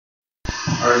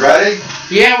Are you ready?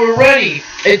 Yeah, we're ready.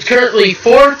 It's currently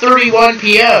 4:31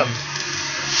 p.m.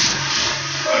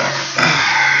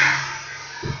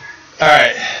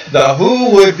 Alright. The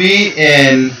who would be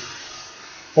in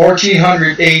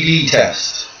 1400 AD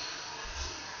test.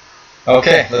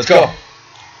 Okay, let's go.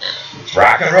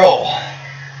 Rock and roll.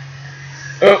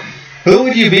 Oh. Who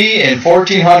would you be in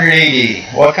 1400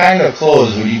 AD? What kind of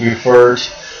clothes would you prefer?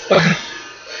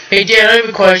 Hey, Dad, I have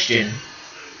a question.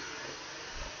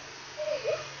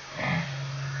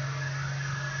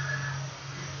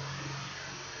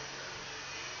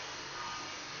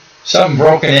 Something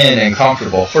broken in and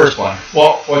comfortable. First one.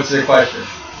 Well, what's the question?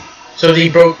 So the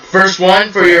first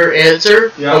one for your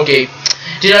answer? Yeah. Okay.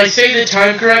 Did I say the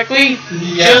time correctly?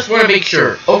 Yeah. Just want to make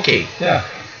sure. Okay. Yeah.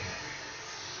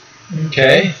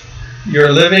 Okay.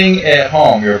 You're living at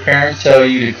home. Your parents tell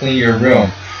you to clean your room.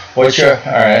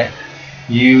 Alright.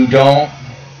 You don't.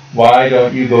 Why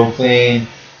don't you go clean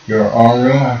your own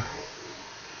room?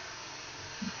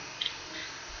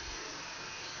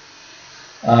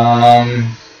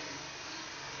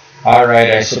 Alright,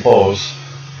 I suppose.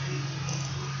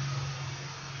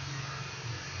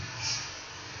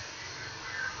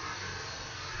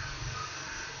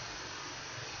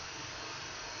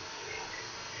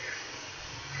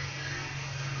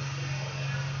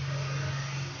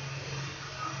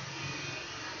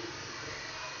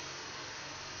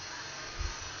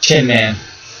 Tin Man.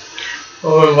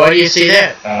 Oh, why do you say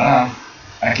that? I don't know.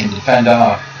 I can defend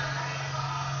off.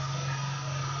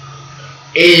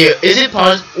 Is it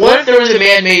possible? What if there was a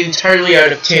man made entirely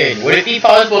out of tin? Would it be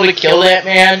possible to kill that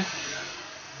man?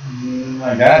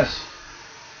 I guess.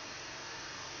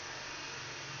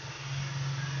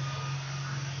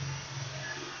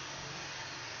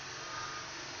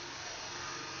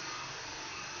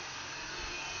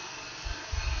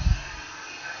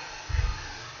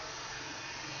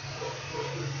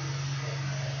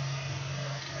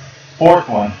 Fourth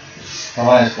one. The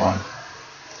last one.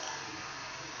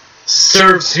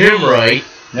 Serves him right.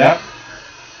 Yep.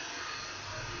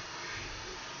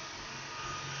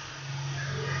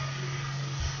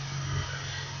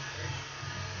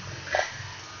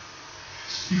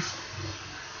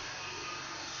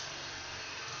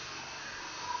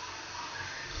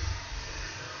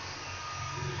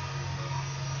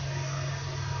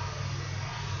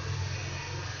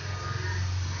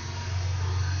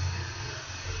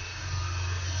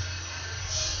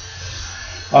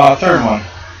 Third one.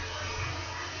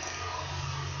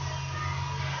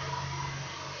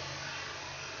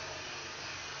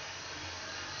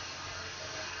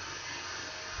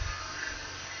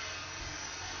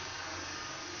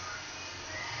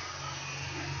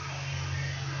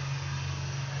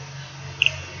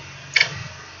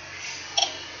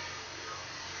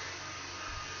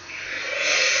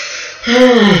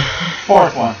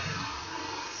 Fourth one.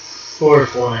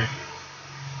 Fourth one.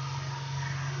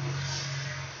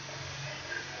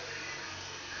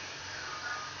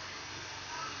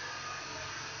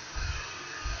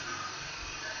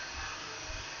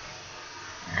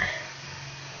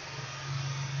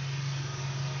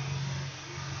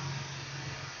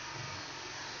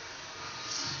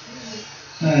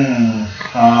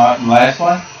 Last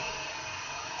one.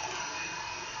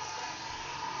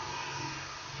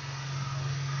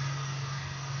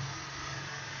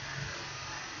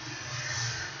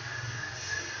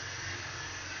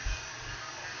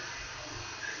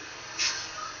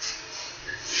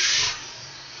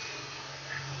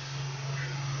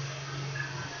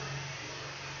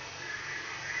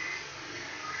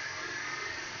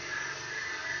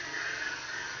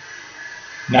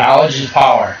 Knowledge is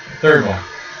power. Third one.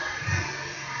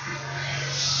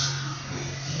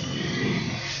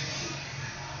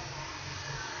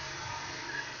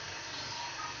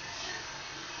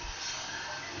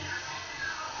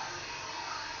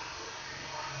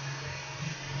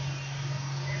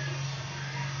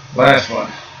 Last one.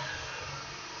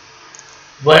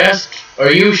 Last?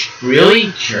 Are you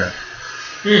really? Sure.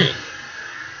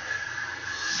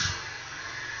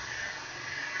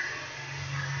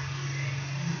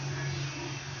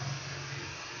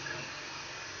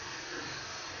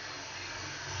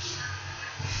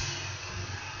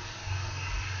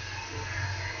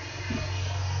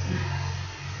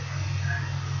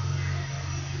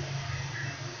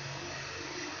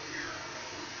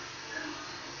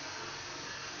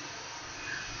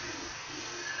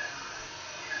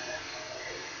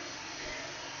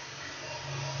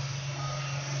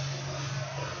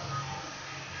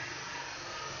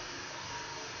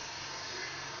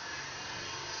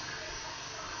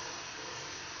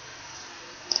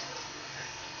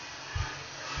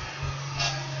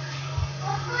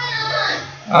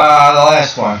 The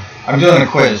last one. I'm doing a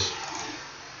quiz.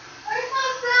 Where's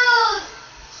my food?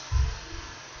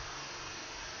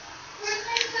 Where's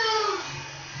my food?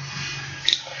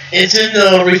 It's in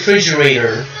the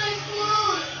refrigerator. Where's my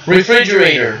food?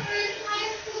 Refrigerator. Where's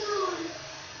my food?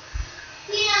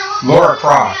 Tina, what Laura food is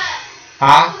Croft. that?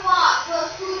 Huh?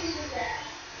 What food is that?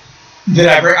 Did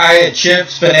I bring? I had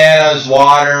chips, bananas,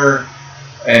 water,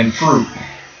 and fruit.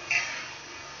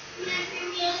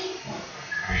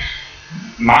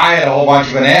 I had a whole bunch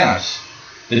of bananas.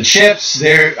 The chips,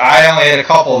 there, I only had a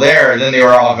couple there, and then they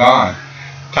were all gone.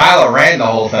 Tyler ran the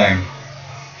whole thing.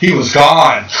 He was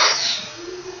gone.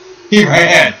 He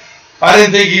ran. I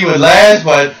didn't think he would last,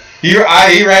 but he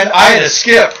ran. I had to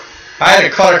skip. I had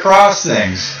to cut across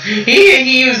things.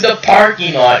 He used the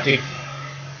parking lot to...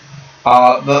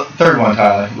 The third one,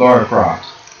 Tyler. Laura Croft.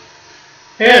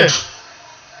 Yeah.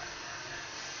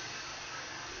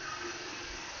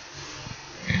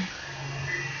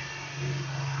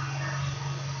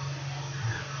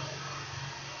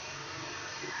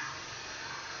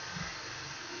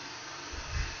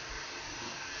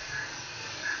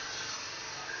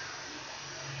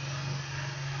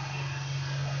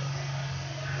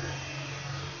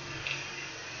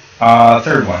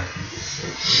 Third one.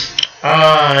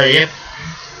 Yep.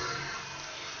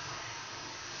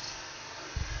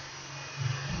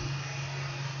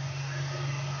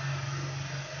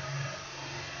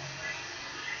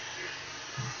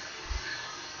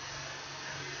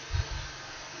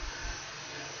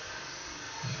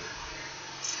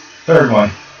 Third one.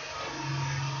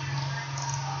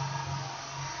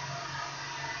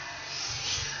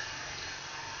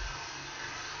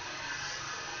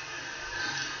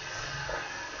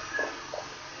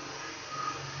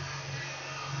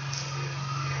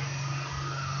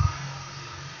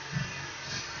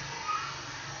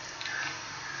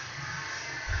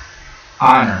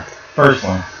 Honor. First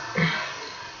one.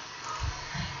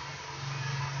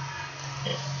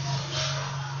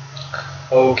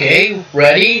 Okay,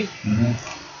 ready? Mm-hmm.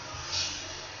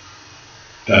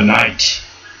 The Knight.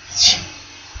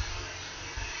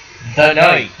 The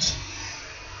Knight.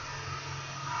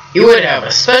 You would have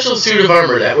a special suit of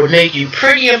armor that would make you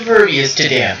pretty impervious to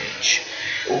damage.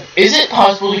 Is it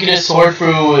possible to get a sword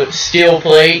through steel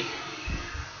plate?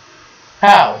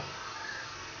 How?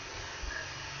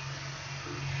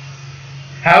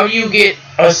 How do you get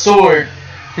a sword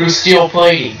through steel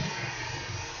plating?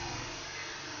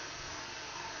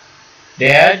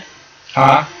 Dad?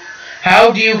 Huh? How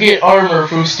do you get armor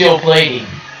through steel plating?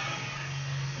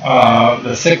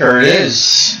 The thicker it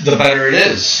is, the better it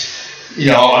is.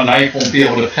 You know, a knife won't be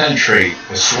able to penetrate.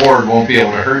 A sword won't be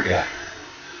able to hurt you.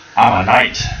 I'm a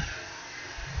knight.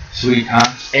 Sweet, huh?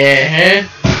 Uh-huh.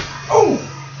 Oh!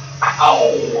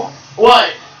 Ow!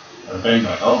 What? I banged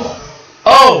my elbow.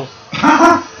 Oh!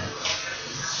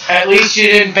 At least you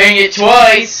didn't bang it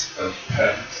twice.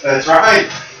 That's right.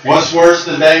 What's worse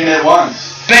than banging it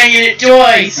once? Banging it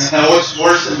twice. And what's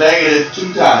worse than banging it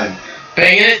 2 times?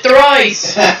 Banging it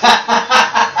thrice.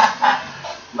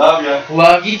 Love ya.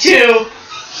 Love you too.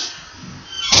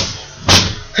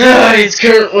 It's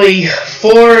currently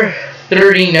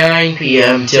 4:39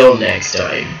 p.m. till next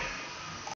time.